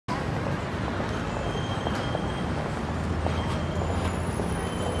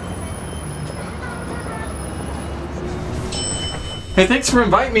Hey, thanks for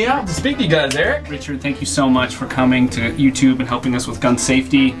inviting me out to speak to you guys, Eric. Richard, thank you so much for coming to YouTube and helping us with gun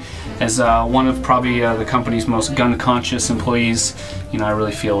safety. As one of probably the company's most gun-conscious employees, you know, I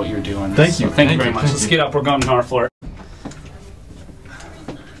really feel what you're doing. Thank you. So thank you very much. Let's get up. We're going on our floor.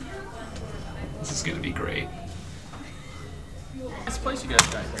 This is going to be great. Nice place you guys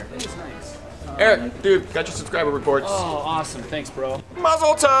got here. It is nice. Eric, dude, got your subscriber reports. Oh, awesome. Thanks, bro.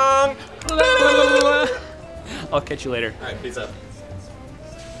 Muzzle tongue! I'll catch you later. Alright, peace out.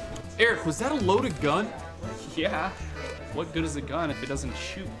 Eric, was that a loaded gun? Yeah. What good is a gun if it doesn't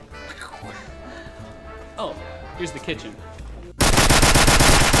shoot? Oh, here's the kitchen.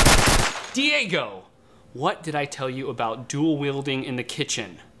 Diego! What did I tell you about dual wielding in the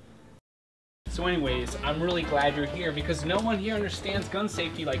kitchen? So anyways, I'm really glad you're here because no one here understands gun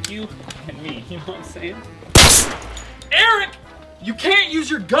safety like you and me, you know what I'm saying? Eric! You can't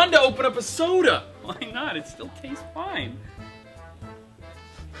use your gun to open up a soda! Why not? It still tastes fine.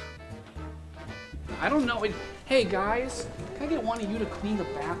 I don't know. Hey guys, can I get one of you to clean the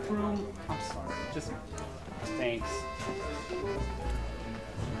bathroom? I'm sorry, just thanks.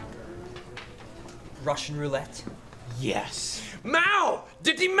 Russian roulette? Yes. Mao!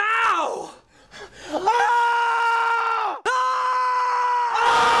 Ditty Mao! Ah! Ah!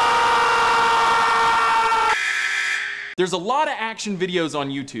 There's a lot of action videos on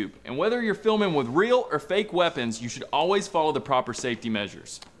YouTube, and whether you're filming with real or fake weapons, you should always follow the proper safety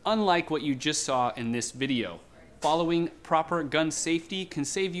measures. Unlike what you just saw in this video, following proper gun safety can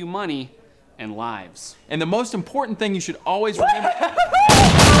save you money and lives. And the most important thing you should always remember—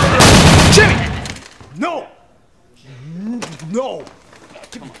 Jimmy! No! No!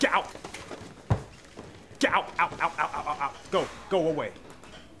 Get out! Get out! Ow, ow, ow, ow, ow, ow. Go away.